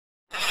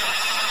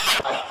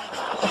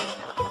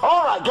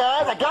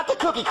Alright guys, I got the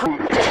cookie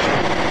crisp.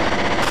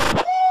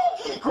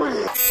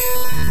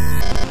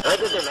 I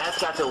think their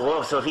mascot's a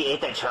wolf, so if he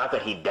ate that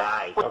chocolate, he'd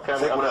die. Okay,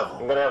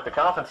 I'm gonna have to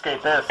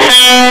confiscate this.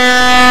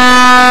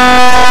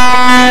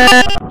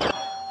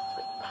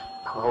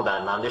 Hold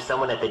on, Mom. There's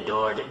someone at the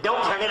door.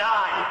 Don't turn it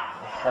on!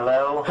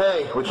 Hello?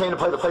 Hey, we came to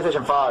play the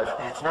PlayStation 5.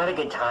 It's not a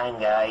good time,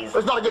 guys.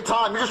 It's not a good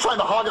time, you're just trying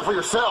to hog it for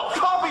yourself.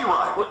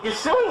 Copyright! Well, you're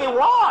suing me.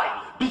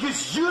 Why?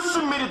 Because you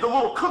submitted the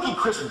little Cookie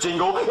Crisp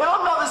jingle, and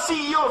I'm now the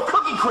CEO of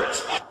Cookie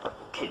Crisp!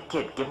 Kid,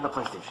 give him the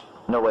PlayStation.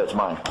 No way, it's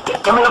mine.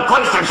 Give me the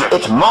PlayStation!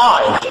 It's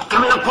mine! Give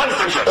me the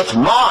PlayStation! It's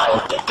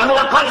mine! Give me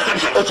the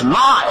PlayStation! It's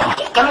mine!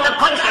 Give me the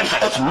PlayStation!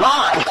 It's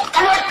mine!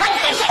 Give me the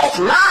PlayStation! It's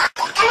mine!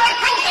 Give me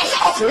the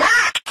PlayStation! It's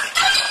mine! Give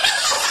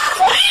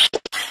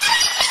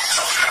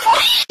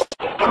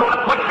me the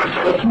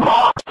PlayStation! It's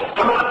mine!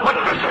 Give me the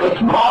PlayStation!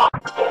 It's mine!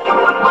 Give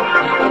me the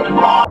PlayStation!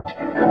 It's mine!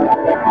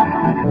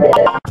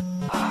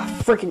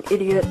 Freaking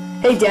idiot.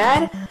 Hey,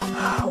 Dad?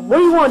 What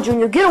do you want,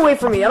 Junior? Get away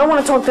from me. I don't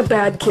want to talk to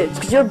bad kids,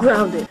 because you're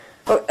grounded.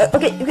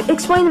 Okay,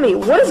 explain to me.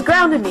 What does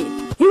grounded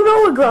mean? You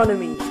know what grounded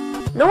means.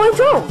 No, I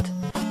don't.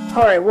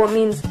 Alright, well, it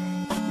means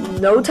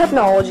no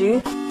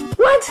technology.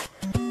 What?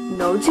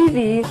 No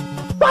TV.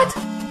 What?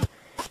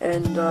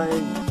 And,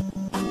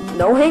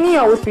 no hanging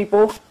out with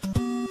people.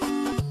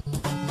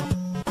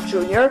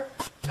 Junior?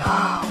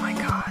 Oh, my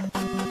God.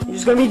 You're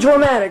just gonna be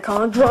dramatic,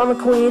 huh? Drama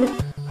queen?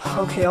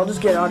 Okay, I'll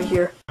just get out of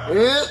here.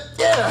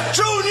 Yeah.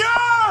 Junior!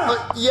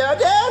 Yeah,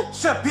 Dad?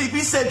 Chef Pee Pee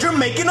said you're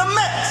making a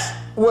mess!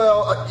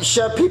 Well,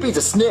 Chef Pee Pee's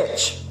a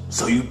snitch.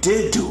 So you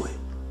did do it.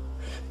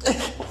 I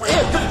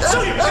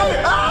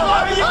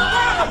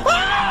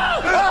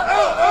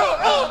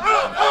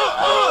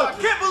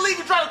can't believe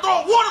you tried to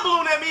throw a water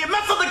balloon at me and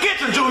mess up the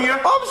kitchen, Junior!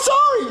 I'm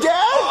sorry,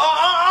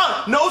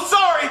 Dad! No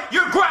sorry!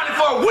 You're grounded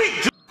for a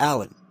week,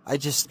 Alan, I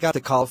just got a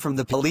call from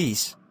the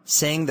police,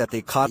 saying that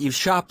they caught you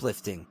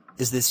shoplifting.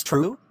 Is this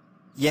true?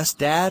 Yes,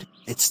 Dad,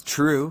 it's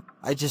true.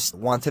 I just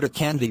wanted a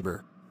candy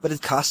bar, but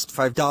it cost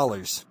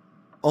 $5.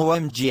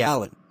 OMG,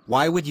 Alan,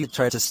 why would you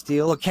try to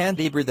steal a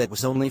candy bar that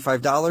was only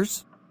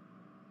 $5?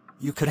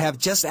 You could have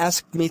just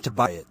asked me to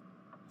buy it.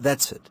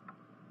 That's it.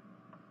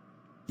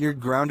 You're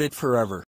grounded forever.